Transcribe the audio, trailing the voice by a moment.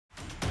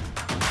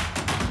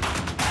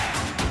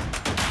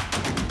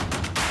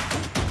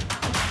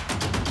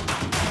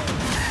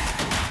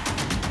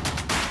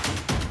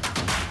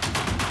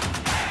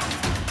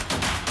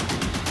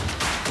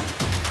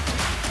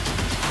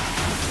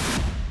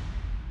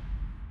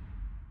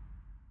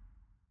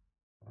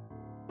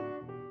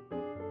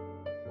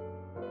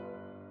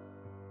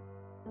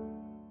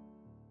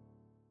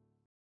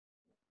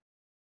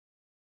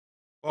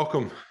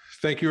Welcome.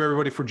 Thank you,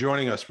 everybody, for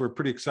joining us. We're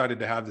pretty excited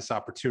to have this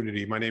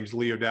opportunity. My name is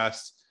Lee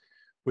Odess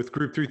with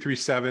Group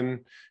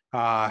 337.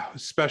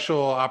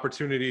 Special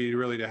opportunity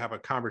really to have a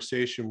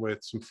conversation with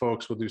some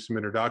folks. We'll do some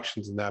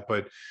introductions in that,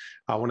 but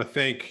I want to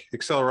thank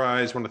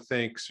AcceleRISE. I want to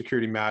thank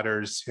Security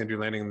Matters, Andrew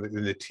Lanning,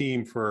 and the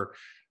team for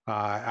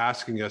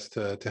asking us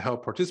to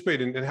help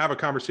participate and have a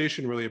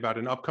conversation really about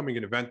an upcoming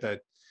event that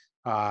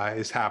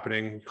is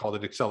happening. We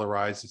called it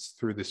AcceleRISE. It's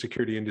through the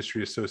Security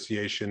Industry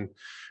Association.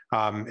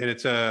 And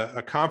it's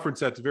a conference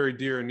that's very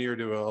dear and near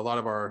to a lot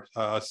of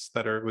us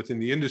that are within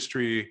the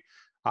industry,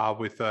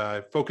 with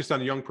focused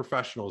on young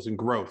professionals and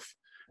growth.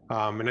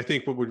 And I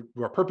think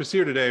our purpose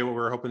here today, what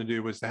we're hoping to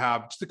do was to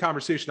have just a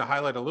conversation to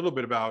highlight a little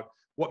bit about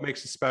what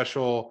makes it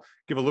special,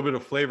 give a little bit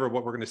of flavor of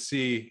what we're going to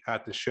see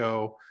at the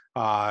show,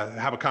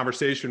 have a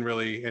conversation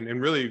really, and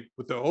really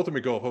with the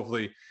ultimate goal of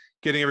hopefully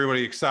getting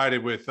everybody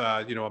excited with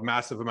a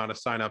massive amount of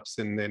signups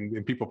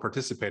and people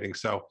participating.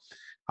 So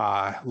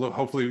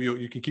hopefully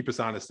you can keep us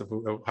honest of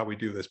how we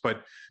do this.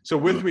 But so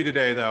with me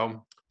today,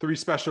 though, three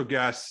special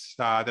guests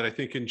that I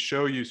think can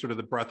show you sort of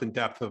the breadth and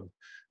depth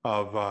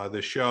of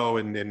the show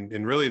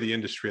and really the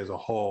industry as a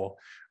whole.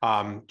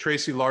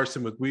 Tracy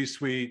Larson with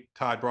WeSuite,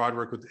 Todd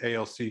Brodrick with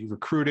ALC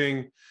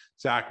Recruiting,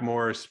 Zach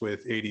Morris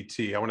with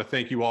ADT. I want to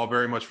thank you all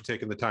very much for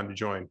taking the time to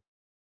join.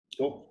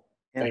 Cool.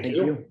 Thank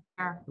you.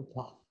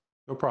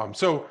 No problem.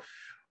 So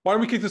why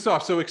don't we kick this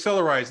off? So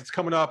AcceleRISE, it's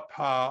coming up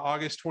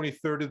August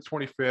 23rd to the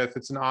 25th.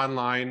 It's an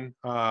online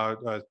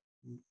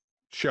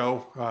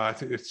show, I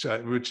think it's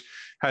which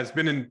has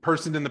been in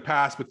person in the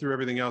past, but through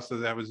everything else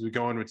that was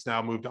going, it's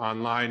now moved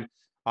online.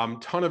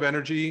 Ton of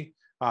energy.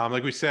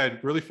 Like we said,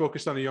 really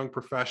focused on a young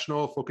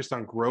professional, focused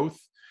on growth.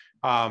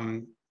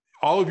 All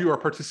of you are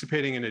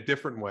participating in a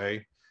different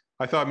way.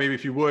 I thought maybe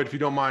if you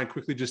don't mind,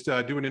 quickly just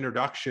do an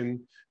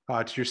introduction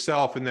to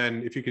yourself, and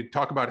then if you could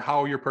talk about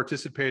how you're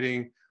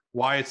participating,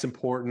 why it's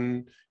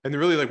important, and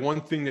really like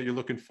one thing that you're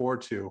looking forward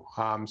to.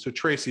 So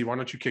Tracy, why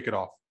don't you kick it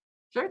off?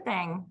 Sure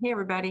thing. Hey,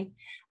 everybody.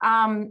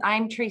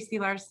 I'm Tracy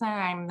Larson.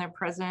 I'm the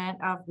president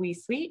of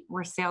WeSuite.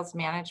 We're sales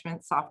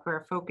management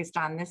software focused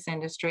on this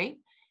industry,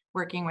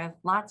 working with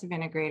lots of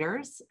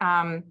integrators.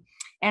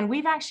 And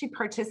we've actually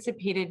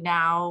participated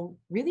now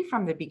really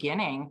from the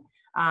beginning.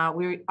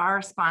 We are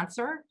a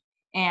sponsor.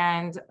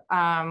 And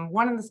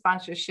one of the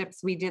sponsorships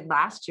we did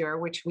last year,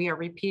 which we are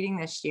repeating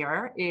this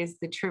year, is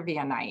the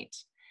Trivia Night.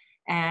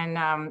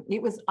 And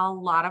it was a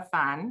lot of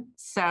fun.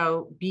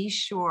 So be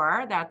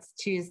sure that's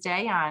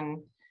Tuesday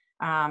on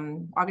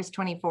August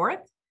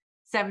 24th,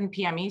 7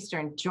 p.m.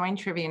 Eastern. Join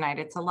Trivia Night.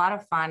 It's a lot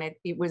of fun.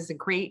 It was a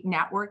great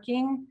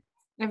networking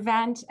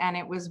event. And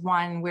it was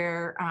one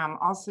where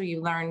also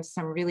you learned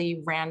some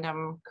really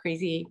random,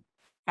 crazy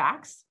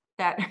facts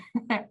that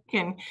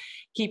can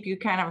keep you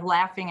kind of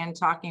laughing and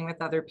talking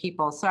with other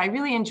people. So I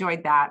really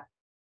enjoyed that.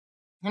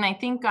 And I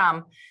think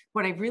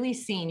what I've really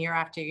seen year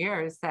after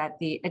year is that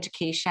the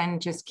education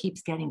just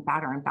keeps getting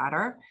better and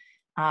better.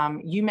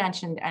 You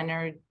mentioned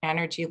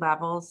energy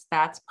levels.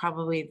 That's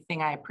probably the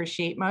thing I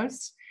appreciate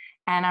most.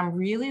 And I'm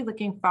really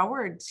looking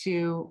forward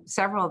to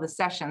several of the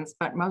sessions,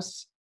 but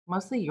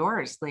mostly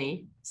yours,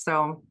 Lee.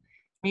 So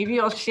maybe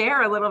you'll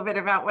share a little bit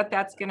about what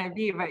that's going to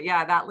be. But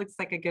yeah, that looks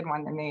like a good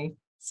one to me.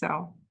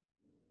 So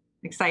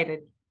excited.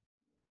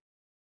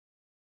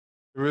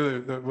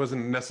 Really, that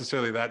wasn't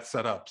necessarily that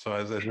set up, so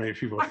as many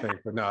people think,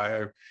 but no,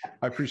 I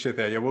appreciate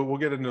that. Yeah, we'll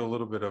get into a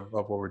little bit of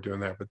what we're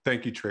doing there, but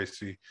thank you,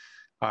 Tracy.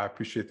 I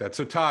appreciate that.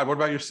 So Todd, what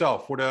about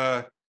yourself?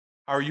 How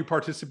are you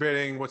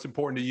participating? What's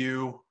important to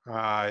you?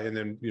 And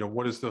then,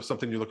 what is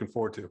something you're looking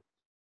forward to?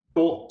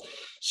 Cool.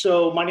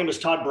 So my name is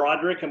Todd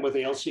Brodrick. I'm with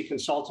ALC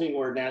Consulting.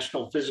 We're a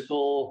national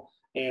physical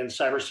and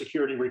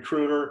cybersecurity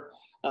recruiter.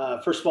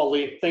 First of all,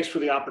 Lee, thanks for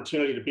the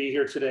opportunity to be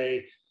here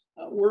today.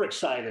 We're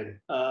excited.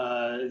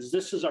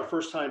 This is our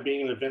first time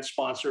being an event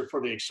sponsor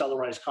for the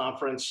AcceleRISE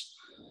conference.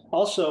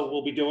 Also,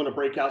 we'll be doing a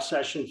breakout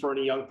session for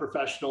any young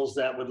professionals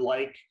that would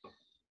like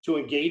to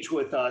engage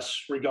with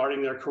us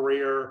regarding their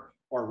career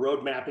or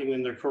road mapping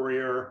in their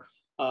career.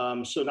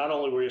 So not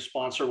only will we a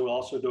sponsor, we'll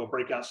also do a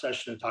breakout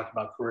session and talk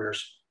about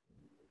careers.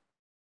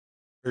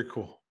 Very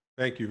cool.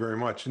 Thank you very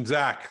much. And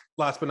Zach,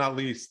 last but not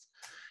least,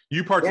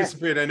 you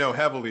participate, I know,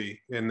 heavily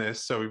in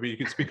this. So you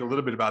can speak a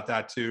little bit about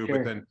that too, Sure.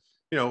 But then,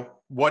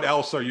 what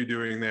else are you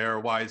doing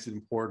there? Why is it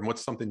important?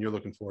 What's something you're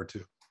looking forward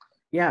to?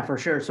 Yeah, for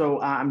sure. So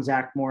I'm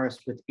Zach Morris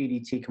with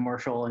ADT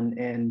Commercial,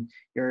 and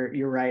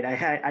you're right.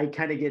 I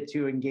kind of get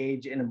to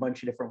engage in a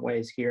bunch of different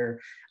ways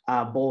here,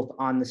 both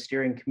on the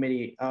steering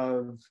committee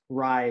of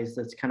RISE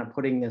that's kind of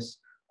putting this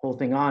whole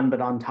thing on,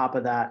 but on top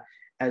of that,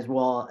 as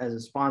well as a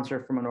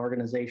sponsor from an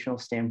organizational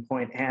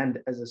standpoint and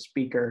as a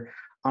speaker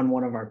on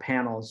one of our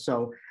panels.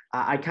 So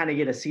I kind of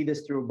get to see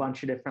this through a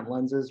bunch of different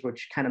lenses,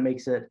 which kind of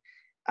makes it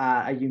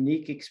a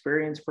unique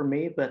experience for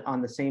me. But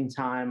on the same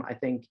time, I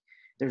think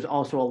there's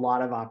also a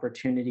lot of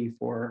opportunity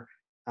for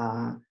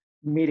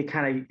me to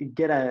kind of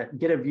get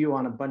a view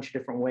on a bunch of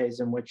different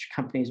ways in which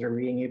companies are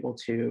being able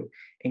to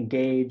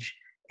engage.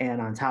 And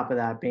on top of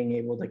that, being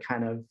able to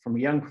kind of, from a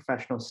young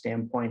professional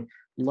standpoint,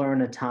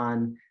 learn a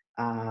ton,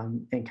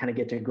 and kind of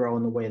get to grow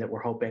in the way that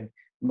we're hoping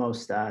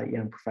most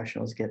young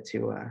professionals get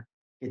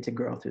to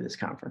grow through this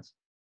conference.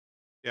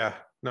 Yeah,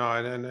 no,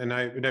 and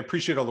I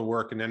appreciate all the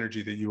work and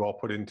energy that you all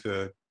put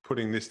into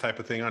putting this type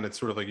of thing on. It's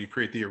sort of like you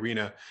create the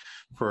arena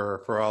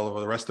for all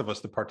of the rest of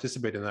us to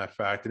participate in that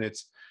fact. And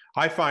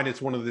I find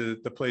it's one of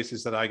the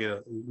places that I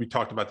get, we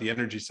talked about the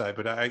energy side,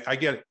 but I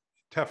get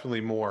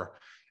definitely more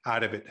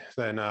out of it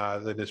than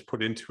is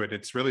put into it.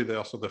 It's really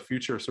also the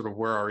future of sort of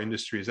where our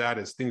industry is at.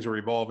 As things are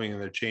evolving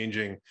and they're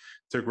changing,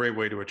 it's a great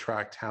way to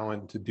attract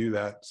talent to do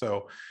that.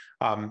 So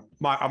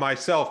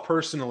myself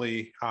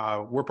personally,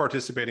 we're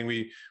participating.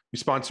 We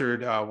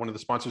sponsored one of the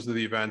sponsors of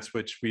the events,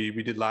 which we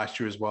did last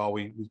year as well.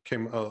 We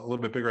came a little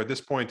bit bigger at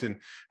this point, and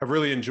I've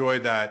really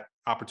enjoyed that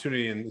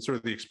opportunity and sort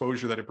of the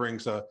exposure that it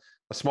brings a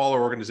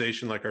smaller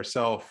organization like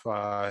ourselves,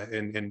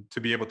 and to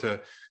be able to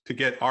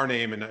get our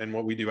name and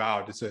what we do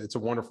out. It's a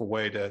wonderful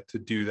way to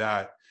do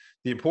that.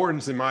 The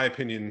importance, in my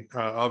opinion,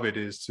 of it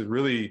is to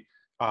really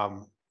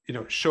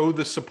show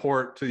the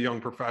support to the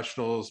young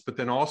professionals, but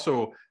then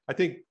also I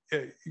think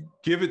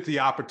give it the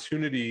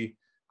opportunity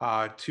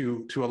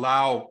to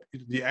allow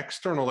the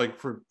external, like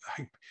for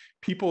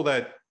people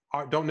that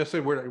don't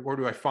necessarily, where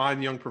do I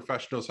find young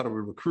professionals? How do we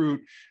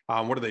recruit?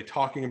 What are they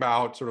talking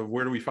about? Sort of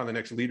where do we find the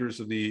next leaders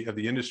of the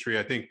industry?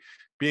 I think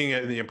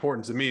the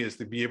importance of me is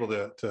to be able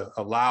to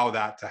allow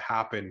that to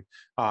happen.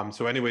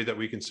 So any way that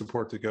we can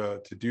support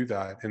to do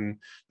that. And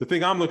the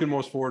thing I'm looking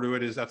most forward to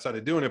it is outside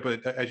of doing it.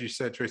 But as you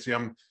said, Tracy,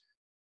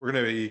 we're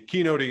going to be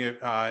keynoting it.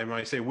 And when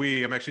I say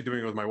I'm actually doing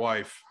it with my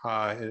wife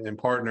and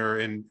partner.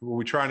 And what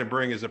we're trying to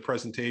bring is a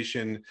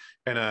presentation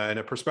and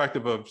a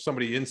perspective of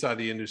somebody inside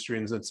the industry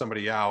and then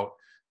somebody out.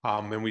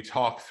 And we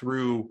talk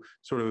through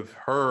sort of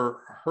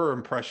her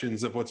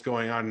impressions of what's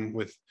going on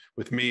with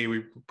me.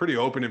 We're pretty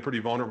open and pretty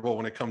vulnerable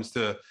when it comes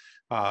to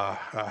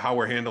how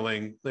we're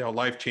handling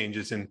life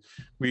changes. And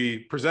we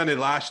presented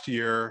last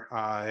year,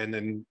 and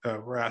then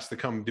we're asked to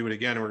come do it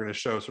again. And we're going to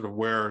show sort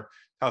of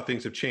how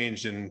things have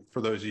changed. And for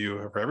those of you,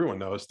 or everyone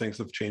knows, things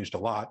have changed a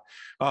lot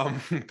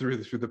through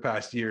the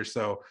past year.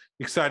 So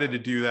excited to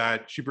do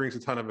that. She brings a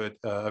ton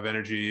of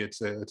energy.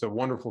 It's a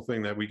wonderful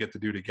thing that we get to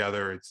do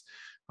together. It's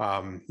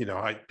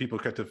people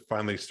get to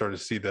finally start to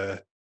see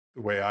the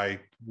way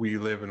we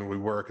live and we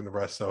work and the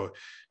rest. So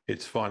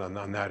it's fun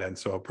on that end.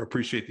 So I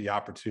appreciate the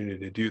opportunity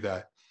to do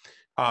that.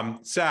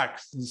 Zach,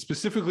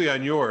 specifically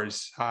on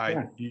yours,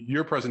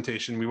 your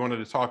presentation, we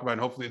wanted to talk about,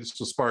 and hopefully this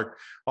will spark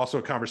also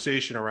a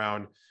conversation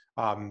around,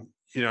 and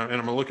I'm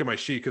gonna look at my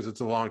sheet because it's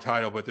a long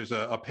title, but there's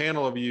a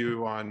panel of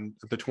you on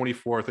the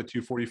 24th at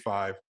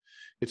 2:45.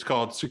 It's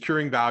called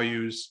Securing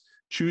Values,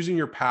 Choosing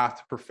Your Path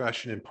to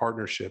Profession and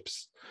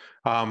Partnerships.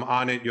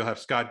 On it, you'll have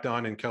Scott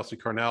Dunn and Kelsey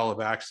Carnell of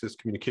Access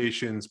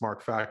Communications,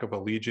 Mark Fack of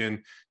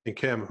Allegion, and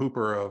Kim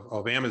Hooper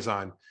of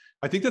Amazon.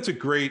 I think that's a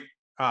great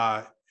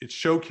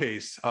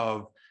showcase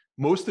of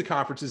most of the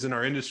conferences in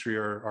our industry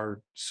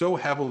are so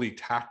heavily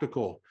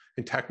tactical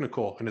and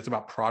technical, and it's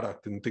about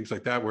product and things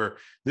like that, where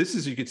this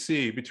is, you could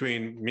see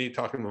between me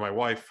talking to my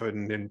wife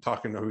and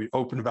talking to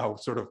open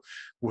about sort of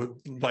what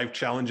life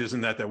challenges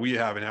and that we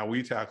have and how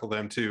we tackle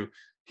them, to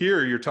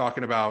here you're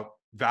talking about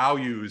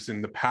values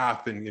and the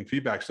path and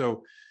feedback.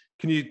 So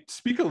can you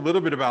speak a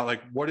little bit about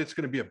like what it's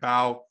going to be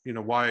about,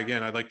 why,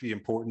 again, I like the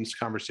importance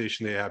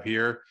conversation they have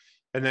here.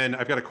 And then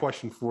I've got a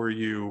question for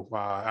you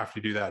after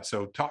you do that.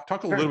 So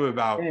talk a little bit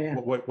about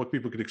what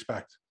people could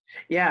expect.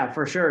 Yeah,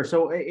 for sure.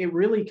 So it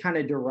really kind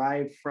of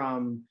derived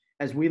from,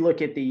 as we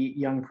look at the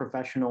young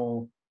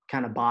professional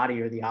kind of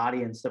body or the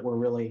audience that we're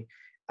really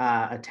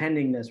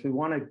attending this, we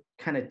want to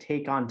kind of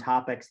take on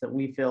topics that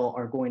we feel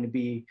are going to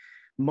be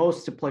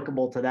most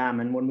applicable to them.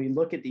 And when we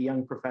look at the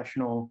young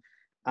professional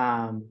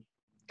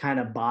kind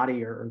of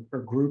body or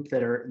group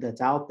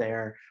that's out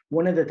there,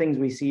 one of the things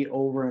we see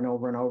over and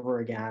over and over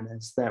again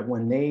is that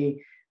when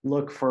they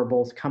look for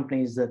both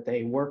companies that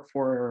they work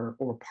for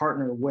or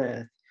partner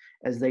with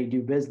as they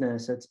do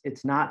business,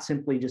 it's not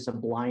simply just a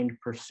blind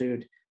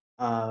pursuit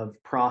of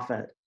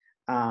profit.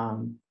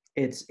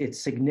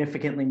 It's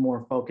significantly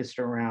more focused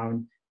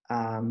around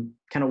kind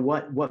of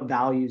what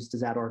values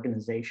does that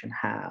organization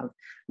have?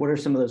 What are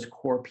some of those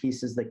core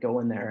pieces that go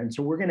in there? And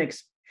so we're going to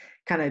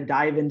kind of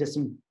dive into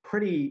some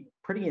pretty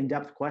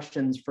in-depth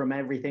questions, from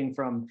everything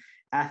from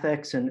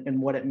ethics and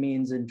what it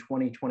means in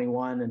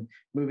 2021 and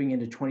moving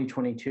into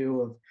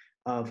 2022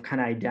 of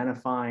kind of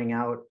identifying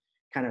out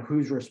kind of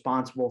who's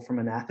responsible from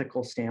an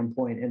ethical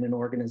standpoint in an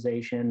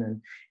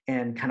organization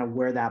and kind of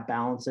where that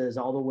balance is,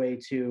 all the way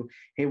to,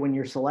 hey, when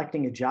you're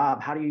selecting a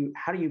job, how do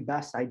you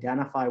best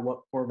identify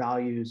what core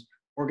values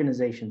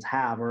organizations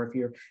have? Or if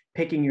you're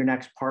picking your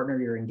next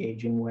partner you're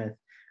engaging with,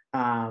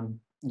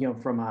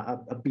 from a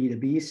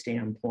B2B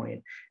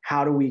standpoint,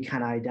 how do we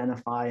kind of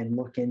identify and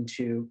look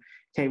into,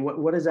 okay,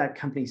 what does that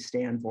company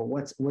stand for?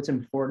 What's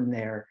important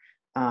there?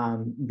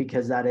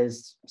 Because that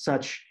is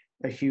such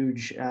a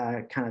huge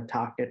kind of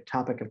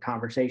topic of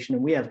conversation.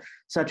 And we have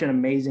such an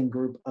amazing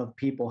group of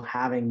people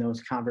having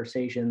those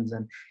conversations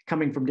and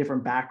coming from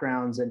different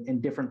backgrounds and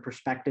different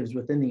perspectives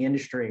within the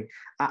industry.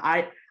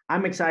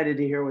 I'm excited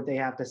to hear what they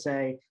have to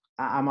say.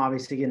 I'm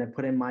obviously going to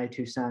put in my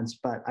 2 cents,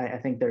 but I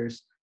think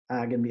there's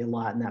going to be a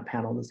lot in that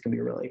panel that's going to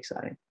be really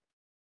exciting.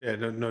 Yeah,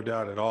 no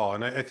doubt at all.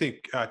 And I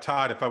think,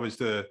 Todd, if I was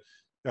to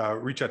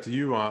reach out to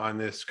you on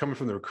this, coming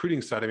from the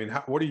recruiting side, I mean,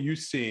 what are you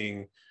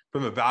seeing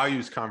from a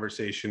values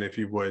conversation, if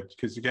you would?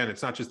 Because again,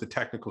 it's not just the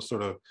technical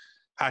sort of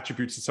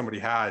attributes that somebody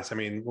has. I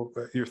mean,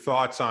 your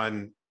thoughts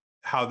on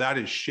how that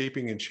is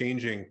shaping and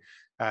changing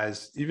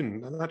as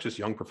even not just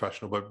young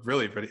professional, but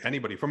really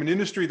anybody from an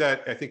industry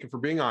that I think, if we're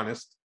being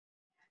honest,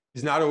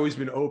 has not always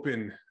been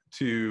open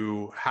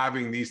to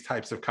having these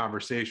types of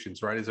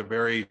conversations, right? Is a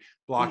very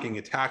blocking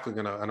and tackling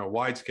on a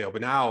wide scale.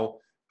 But now,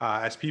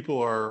 as people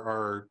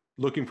are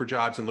looking for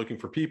jobs and looking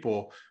for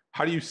people,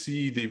 how do you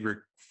see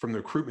from the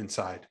recruitment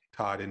side,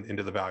 Todd,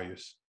 into the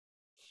values?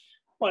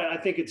 Well, I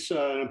think it's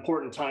an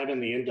important time in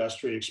the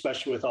industry,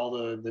 especially with all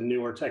the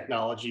newer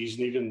technologies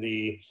and even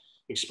the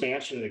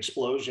expansion and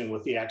explosion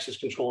with the access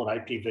control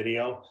and IP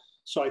video.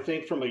 So I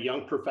think from a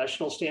young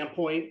professional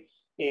standpoint,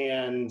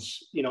 and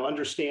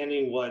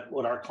understanding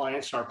what our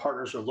clients and our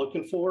partners are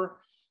looking for,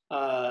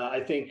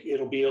 I think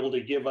it'll be able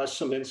to give us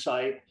some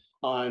insight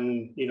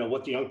on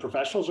what the young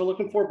professionals are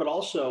looking for, but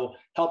also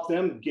help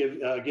them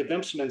give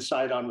them some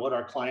insight on what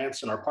our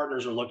clients and our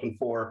partners are looking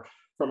for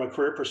from a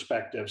career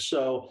perspective.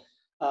 So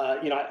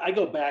I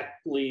go back,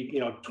 Lee,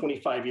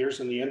 25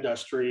 years in the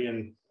industry,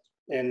 and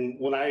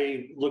when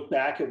I look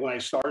back at when I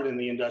started in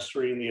the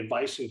industry and the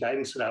advice and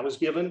guidance that I was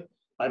given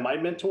by my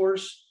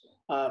mentors,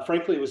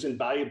 frankly, it was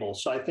invaluable.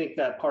 So I think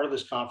that part of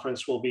this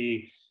conference will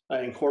be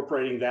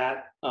incorporating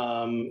that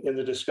in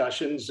the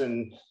discussions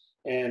and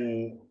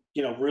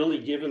really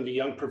giving the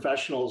young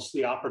professionals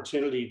the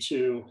opportunity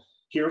to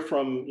hear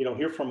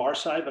from our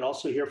side, but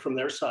also hear from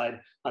their side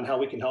on how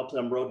we can help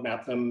them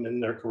roadmap them in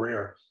their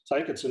career. So I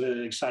think it's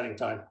an exciting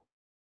time.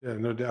 Yeah,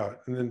 no doubt.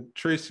 And then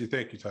Tracy,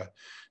 thank you, Todd.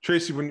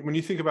 Tracy, when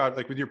you think about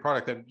like with your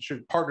product,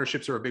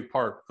 partnerships are a big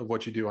part of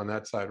what you do on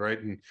that side, right?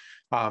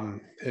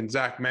 And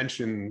Zach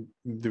mentioned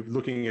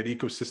looking at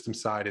ecosystem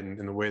side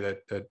and the way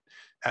that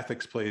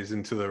ethics plays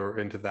into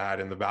that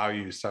and the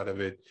values side of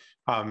it.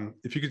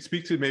 If you could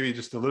speak to maybe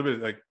just a little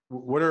bit, like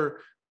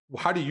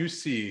how do you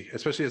see,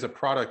 especially as a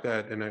product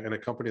that in a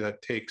company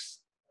that takes,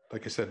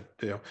 like I said,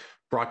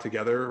 brought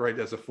together, right,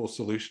 as a full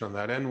solution on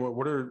that end,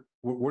 what are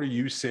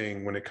you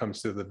seeing when it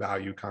comes to the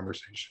value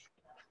conversation?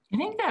 I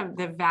think that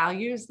the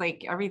values,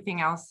 like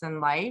everything else in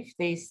life,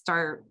 they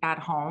start at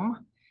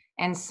home.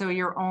 And so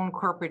your own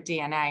corporate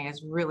DNA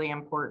is really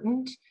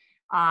important.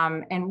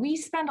 And we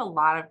spend a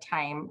lot of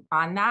time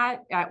on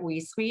that at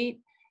WeSuite.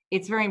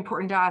 It's very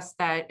important to us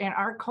that, and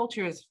our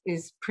culture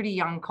is pretty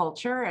young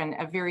culture and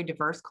a very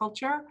diverse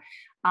culture.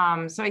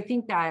 So I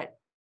think that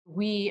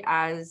we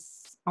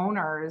as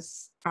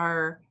owners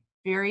are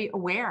very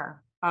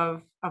aware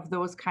of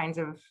those kinds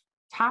of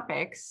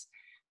topics,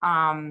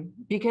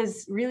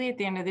 because really at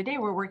the end of the day,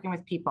 we're working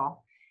with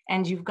people,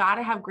 and you've got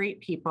to have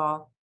great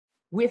people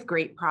with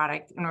great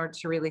product in order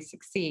to really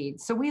succeed.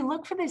 So we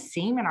look for the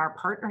same in our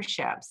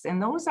partnerships,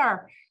 and those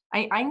are,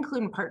 I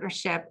include in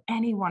partnership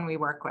anyone we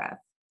work with.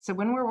 So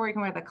when we're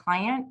working with a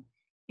client,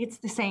 it's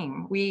the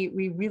same.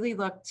 We really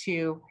look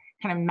to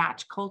kind of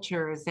match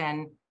cultures,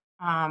 and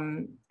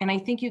I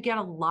think you get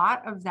a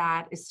lot of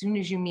that as soon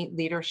as you meet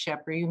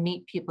leadership or you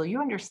meet people. You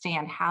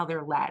understand how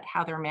they're led,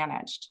 how they're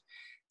managed.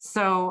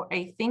 So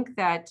I think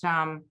that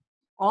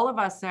all of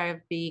us have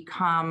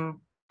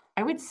become,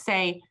 I would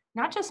say,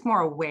 not just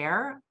more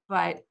aware,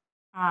 but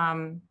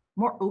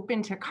more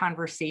open to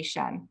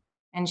conversation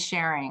and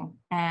sharing.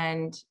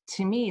 And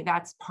to me,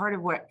 that's part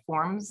of what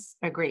forms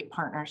a great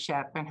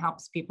partnership and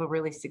helps people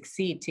really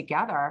succeed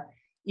together,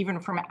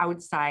 even from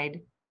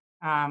outside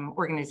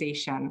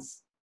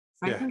organizations.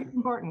 So I think it's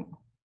important.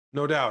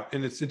 No doubt.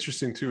 And it's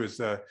interesting too, is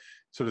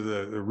sort of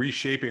the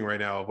reshaping right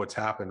now of what's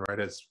happened, right?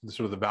 As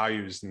sort of the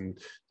values and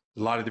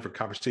a lot of different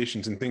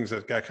conversations and things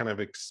that got kind of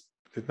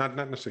not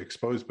necessarily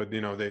exposed, but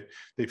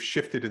they've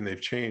shifted and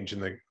they've changed,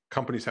 and the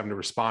company's having to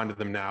respond to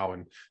them now.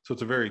 And so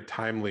it's a very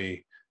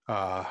timely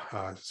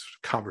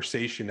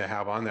conversation to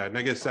have on that. And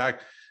I guess,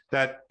 Zach,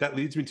 that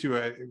leads me to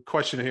a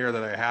question here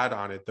that I had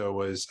on it, though,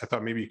 was I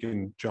thought maybe you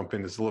can jump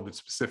in. It's a little bit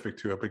specific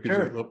to it, but gives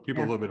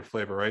people a little bit of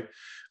flavor, right?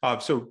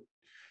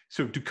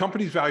 So do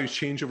companies' values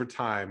change over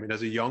time? And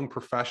as a young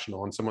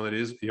professional and someone that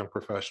is a young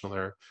professional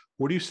there,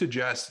 what do you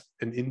suggest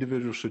an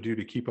individual should do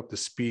to keep up the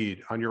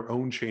speed on your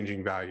own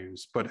changing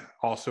values, but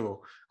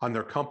also on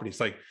their companies?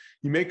 Like,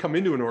 you may come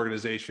into an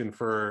organization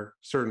for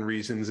certain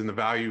reasons and the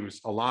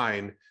values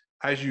align.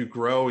 As you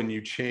grow and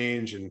you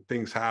change and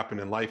things happen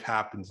and life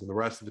happens and the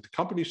rest of it, the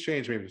companies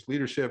change, maybe it's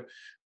leadership,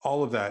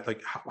 all of that.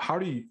 Like, how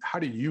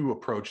do you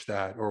approach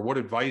that, or what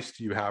advice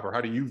do you have, or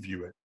how do you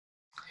view it?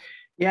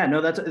 Yeah,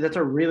 no, that's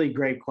a really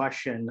great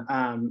question.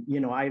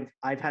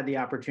 I've had the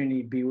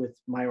opportunity to be with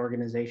my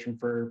organization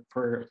for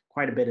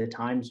quite a bit of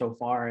time so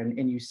far,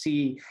 and you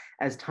see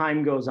as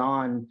time goes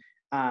on,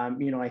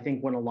 I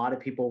think when a lot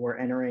of people were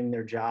entering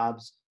their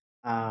jobs,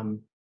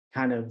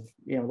 kind of,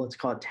 let's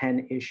call it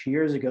 10-ish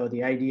years ago,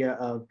 the idea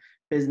of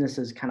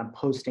businesses kind of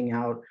posting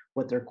out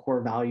what their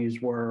core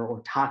values were,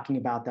 or talking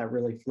about that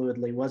really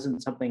fluidly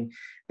wasn't something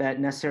that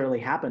necessarily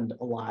happened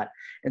a lot.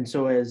 And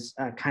so as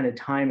kind of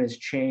time has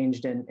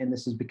changed and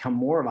this has become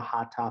more of a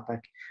hot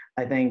topic,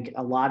 I think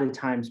a lot of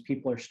times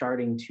people are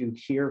starting to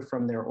hear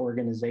from their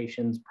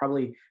organizations,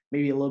 probably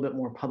maybe a little bit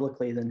more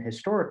publicly than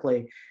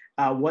historically,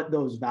 what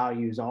those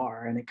values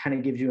are. And it kind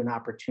of gives you an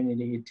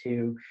opportunity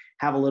to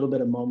have a little bit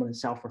of moment of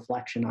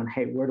self-reflection on,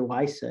 hey, where do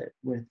I sit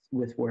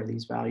with where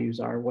these values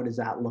are? What does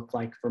that look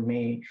like for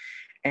me?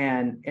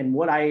 And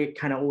what I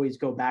kind of always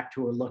go back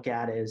to or look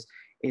at is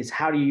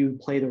how do you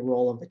play the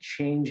role of a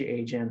change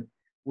agent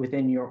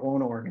within your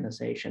own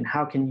organization?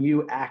 How can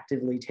you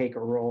actively take a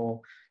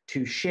role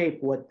to shape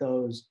what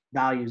those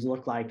values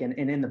look like? And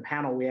in the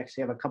panel, we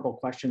actually have a couple of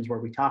questions where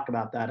we talk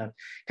about that, of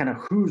kind of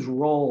whose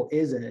role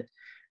is it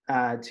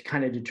to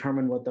kind of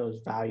determine what those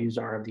values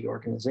are of the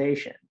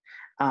organization.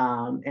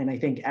 And I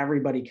think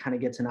everybody kind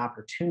of gets an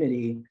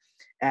opportunity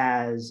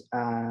as,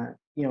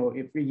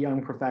 if you're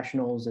young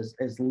professionals,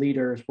 as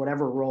leaders,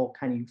 whatever role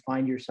kind of you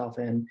find yourself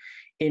in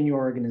your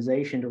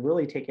organization, to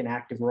really take an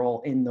active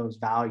role in those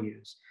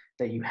values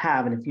that you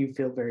have. And if you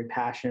feel very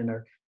passionate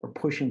or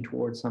pushing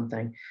towards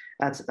something,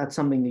 that's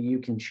something that you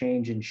can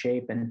change and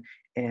shape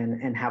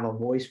and have a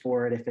voice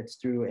for it. If it's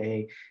through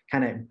a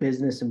kind of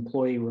business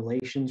employee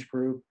relations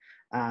group,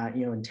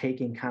 and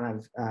taking kind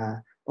of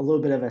a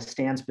little bit of a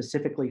stand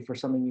specifically for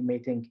something you may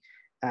think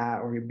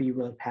or be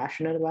really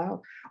passionate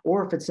about,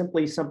 or if it's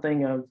simply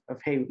something of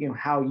hey,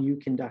 how you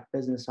conduct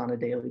business on a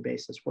daily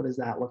basis, what does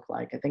that look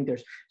like? I think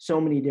there's so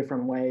many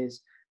different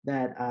ways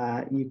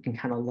that you can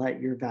kind of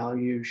let your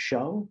values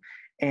show.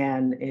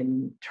 And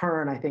in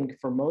turn, I think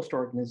for most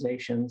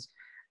organizations,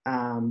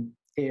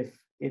 if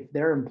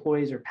their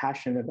employees are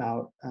passionate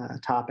about a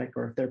topic,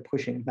 or if they're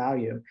pushing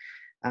value,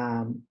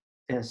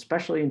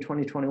 especially in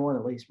 2021,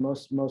 at least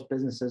most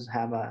businesses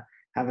have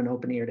an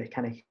open ear to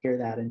kind of hear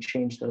that and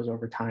change those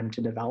over time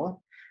to develop.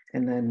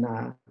 And then,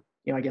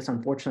 I guess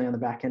unfortunately on the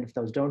back end, if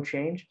those don't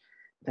change,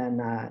 then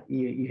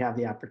you have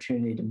the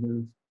opportunity to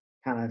move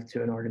kind of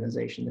to an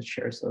organization that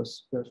shares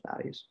those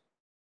values.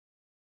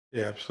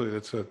 Yeah, absolutely.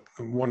 That's a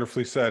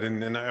wonderfully said.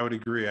 And I would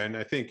agree. And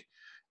I think,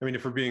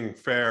 if we're being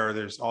fair,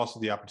 there's also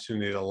the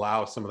opportunity to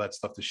allow some of that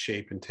stuff to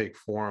shape and take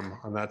form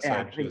on that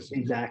side.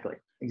 Exactly.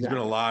 There's been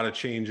a lot of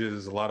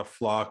changes, a lot of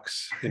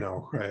flux.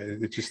 I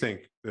just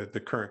think that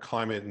the current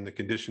climate and the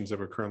conditions that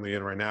we're currently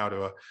in right now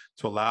to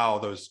allow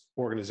those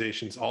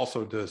organizations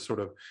also to sort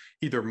of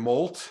either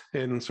molt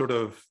in sort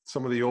of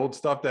some of the old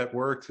stuff that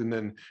worked and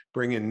then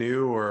bring in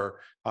new, or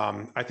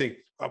I think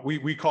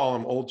we call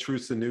them old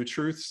truths and new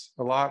truths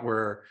a lot,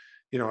 where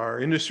our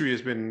industry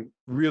has been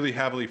really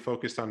heavily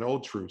focused on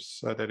old truths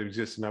that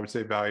exist, and I would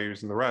say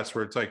values and the rest,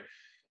 where it's like,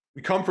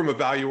 we come from a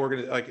value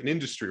like an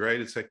industry, right?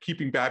 It's like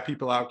keeping bad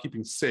people out,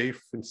 keeping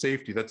safe and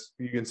safety. That's,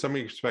 in some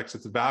respects,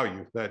 it's a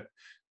value that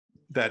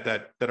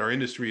our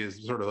industry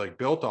is sort of like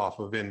built off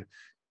of, and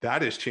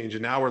that is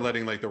changing. Now we're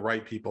letting like the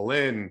right people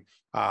in,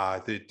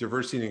 the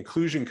diversity and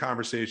inclusion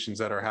conversations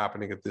that are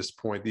happening at this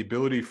point, the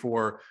ability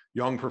for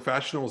young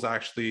professionals,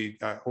 actually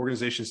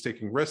organizations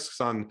taking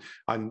risks on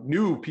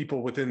new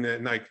people within the,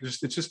 like, it's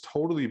just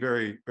totally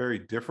very, very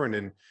different.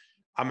 And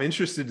I'm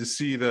interested to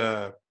see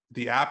the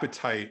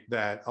appetite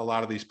that a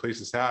lot of these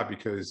places have,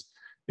 because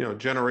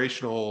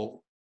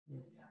generational,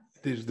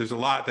 there's a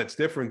lot that's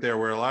different there,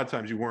 where a lot of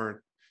times you weren't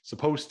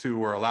supposed to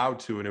or allowed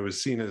to, and it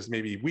was seen as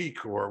maybe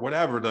weak or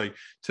whatever, like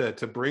to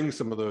bring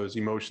some of those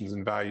emotions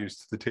and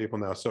values to the table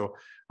now. So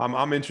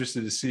I'm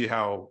interested to see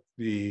how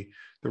the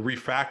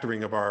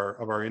refactoring of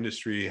our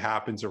industry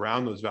happens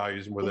around those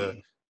values, and where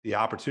the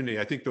opportunity.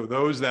 I think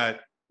those that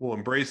will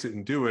embrace it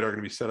and do it are going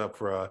to be set up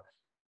for a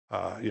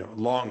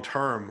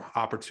long-term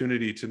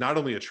opportunity to not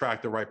only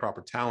attract the right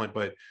proper talent,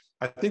 but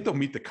I think they'll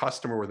meet the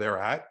customer where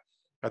they're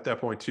at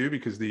that point too,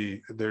 because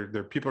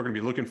their people are going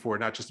to be looking for it,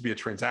 not just to be a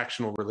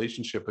transactional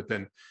relationship, but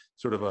then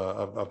sort of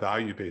a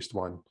value-based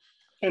one.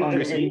 And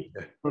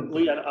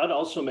Lee, I'd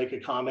also make a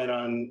comment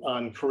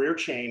on career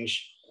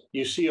change.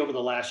 You see, over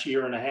the last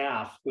year and a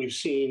half, we've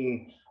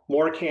seen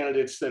more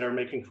candidates that are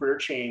making career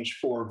change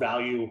for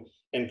value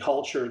and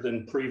culture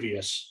than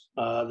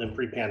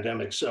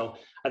pre-pandemic. So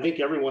I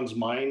think everyone's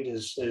mind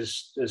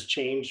has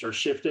changed or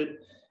shifted.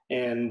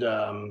 And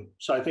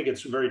so I think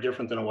it's very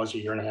different than it was a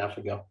year and a half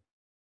ago.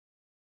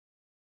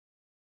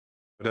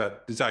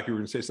 Zach, you were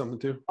going to say something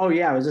too? Oh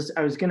yeah,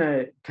 I was going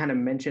to kind of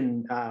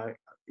mention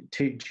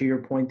to your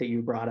point that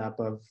you brought up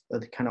of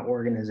the kind of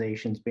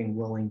organizations being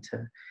willing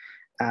to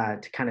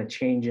kind of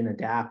change and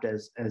adapt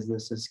as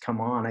this has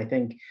come on. I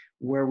think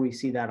where we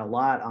see that a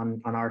lot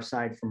on our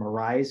side from a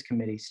RISE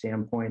committee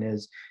standpoint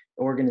is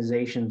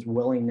organizations'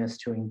 willingness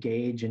to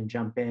engage and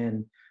jump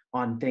in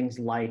on things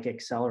like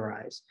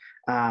AcceleRISE,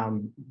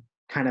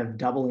 kind of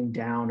doubling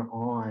down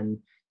on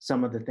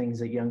some of the things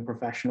that young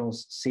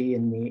professionals see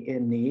in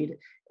need,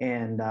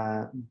 and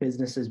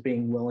businesses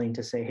being willing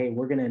to say, hey,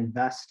 we're going to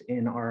invest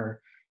in our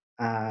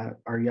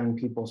young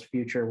people's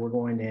future. We're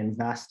going to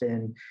invest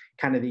in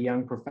kind of the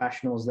young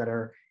professionals that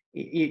are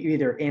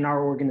either in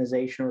our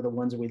organization or the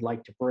ones we'd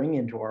like to bring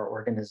into our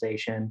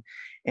organization,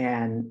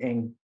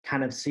 and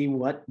kind of see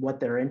what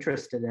they're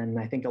interested in. And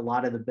I think a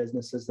lot of the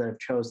businesses that have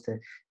chose to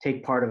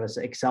take part of us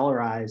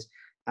AcceleRISE,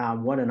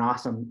 what an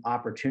awesome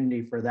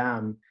opportunity for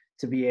them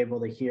to be able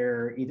to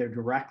hear either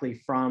directly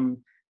from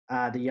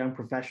the young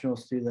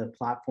professionals through the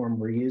platform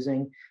we're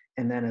using,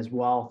 and then as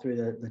well through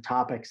the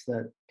topics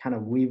that kind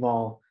of we've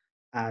all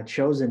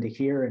chosen to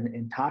hear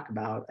and talk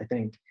about. I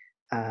think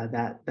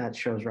that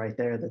shows right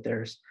there that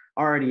there's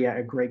already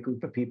a great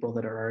group of people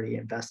that are already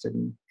invested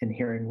in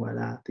hearing what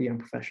the young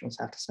professionals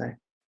have to say.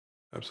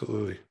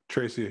 Absolutely.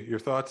 Tracy, your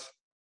thoughts?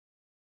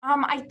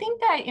 I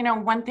think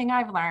that, one thing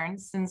I've learned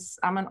since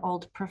I'm an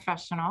old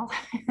professional,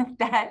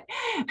 that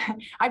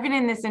I've been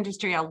in this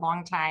industry a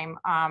long time,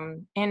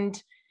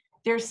 and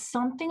there's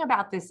something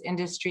about this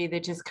industry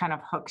that just kind of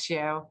hooks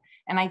you.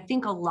 And I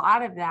think a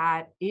lot of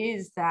that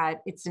is that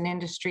it's an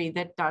industry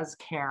that does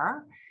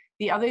care.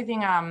 The other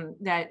thing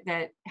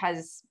that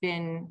has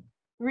been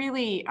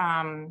really,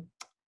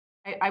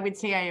 I would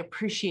say I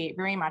appreciate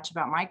very much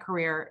about my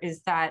career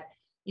is that,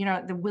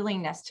 the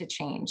willingness to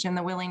change and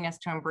the willingness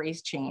to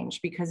embrace change,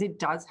 because it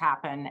does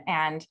happen.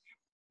 And,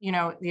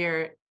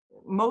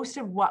 most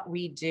of what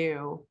we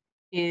do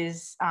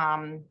is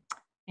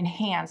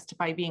enhanced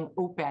by being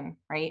open,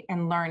 right?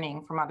 And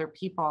learning from other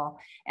people.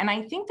 And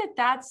I think that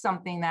that's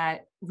something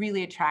that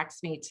really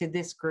attracts me to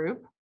this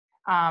group.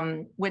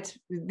 What's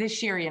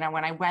this year,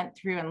 when I went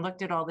through and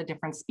looked at all the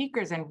different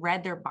speakers and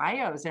read their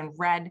bios and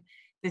read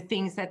the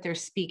things that they're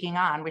speaking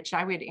on, which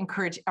I would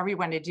encourage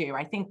everyone to do.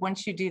 I think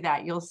once you do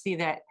that, you'll see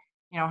that,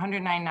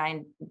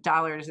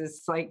 $199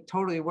 is like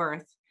totally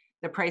worth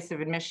the price of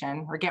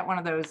admission, or get one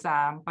of those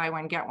buy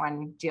one, get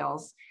one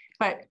deals.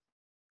 But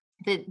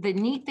the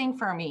neat thing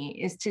for me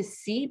is to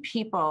see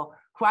people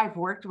who I've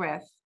worked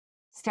with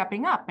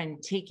stepping up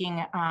and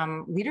taking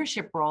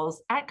leadership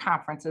roles at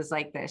conferences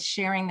like this,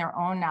 sharing their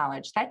own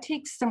knowledge. That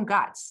takes some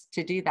guts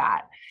to do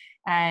that.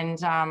 And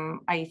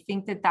I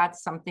think that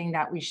that's something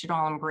that we should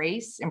all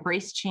embrace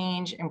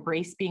change,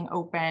 embrace being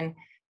open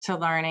to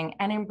learning,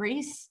 and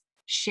embrace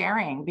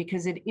sharing,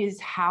 because it is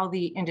how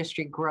the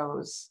industry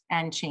grows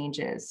and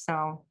changes.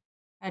 So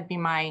that'd be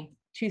my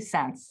 2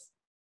 cents.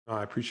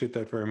 I appreciate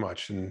that very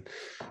much. And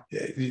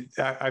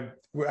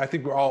I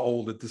think we're all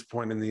old at this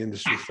point in the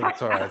industry, so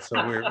it's all right.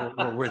 So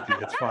we're with you.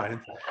 It's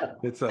fine.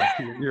 It's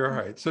you're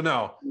all right. So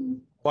no,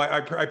 well,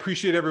 I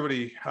appreciate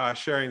everybody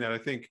sharing that. I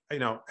think,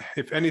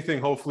 if anything,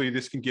 hopefully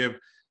this can give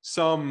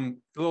some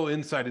little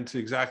insight into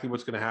exactly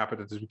what's going to happen.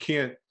 Because we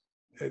can't,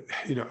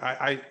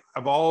 I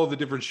of all the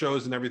different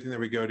shows and everything that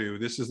we go to,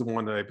 this is the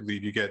one that I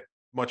believe you get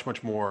much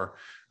more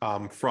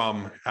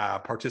from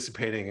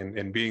participating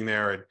and being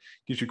there. It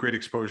gives you great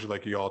exposure,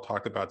 like you all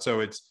talked about. So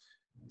it's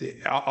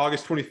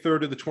August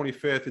 23rd to the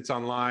 25th. It's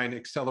online.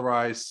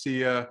 AcceleRISE,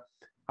 SIA.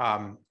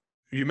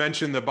 You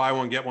mentioned the buy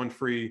one get one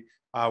free.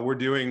 We're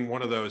doing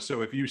one of those.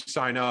 So if you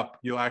sign up,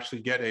 you'll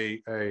actually get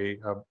a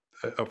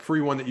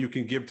free one that you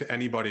can give to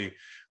anybody.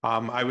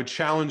 I would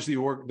challenge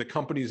the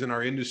companies in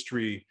our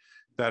industry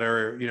that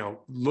are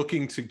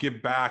looking to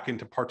give back and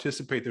to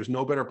participate. There's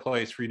no better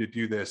place for you to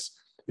do this.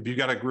 If you've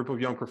got a group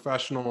of young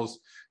professionals,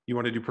 you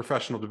want to do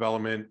professional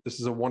development, this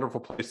is a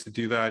wonderful place to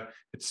do that.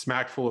 It's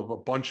smack full of a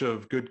bunch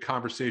of good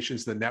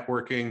conversations, the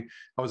networking.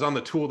 I was on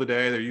the tool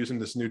today. They're using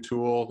this new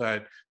tool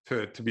that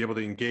to be able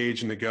to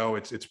engage and to go.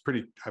 It's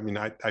pretty,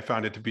 I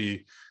found it to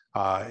be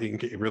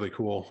really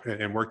cool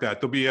and work that.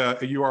 There'll be a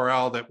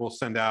URL that we'll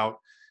send out.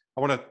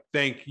 I want to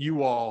thank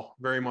you all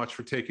very much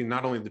for taking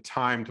not only the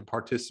time to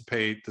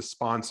participate, to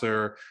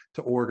sponsor,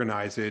 to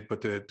organize it,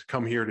 but to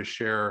come here to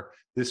share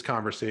this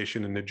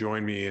conversation and to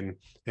join me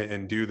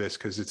and do this,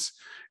 because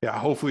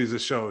hopefully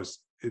this shows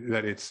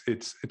that it's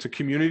a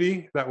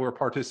community that we're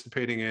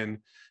participating in,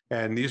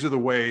 and these are the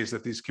ways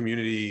that this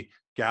community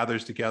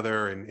gathers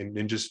together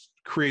and just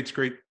creates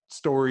great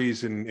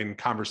stories and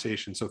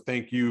conversation. So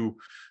thank you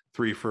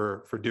three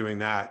for doing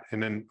that.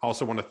 And then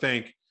also want to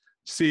thank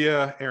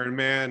Sia, Aaron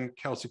Mann,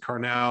 Kelsey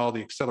Carnell,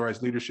 the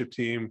AcceleRISE leadership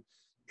team,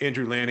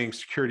 Andrew Lanning,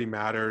 Security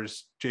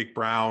Matters, Jake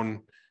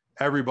Brown,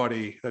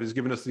 everybody that has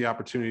given us the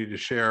opportunity to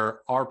share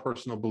our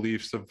personal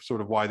beliefs of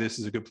sort of why this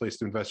is a good place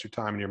to invest your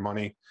time and your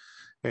money.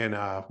 And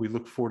we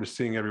look forward to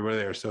seeing everybody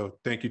there. So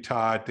thank you,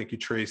 Todd. Thank you,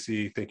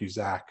 Tracy. Thank you,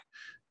 Zach.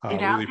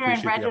 Get out there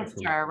and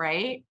register,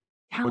 right?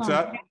 What's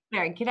that?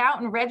 Get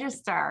out and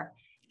register.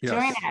 Yes.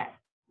 Join it.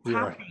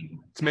 Yeah.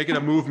 It's making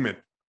a movement.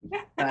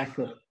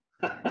 Exactly.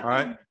 All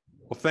right.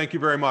 Well, thank you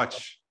very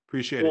much.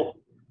 Appreciate it.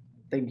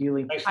 Thank you,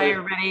 Lee. Thanks, Bye, Lee.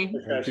 everybody.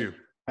 Thank you.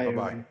 Bye,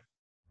 Bye-bye. everyone.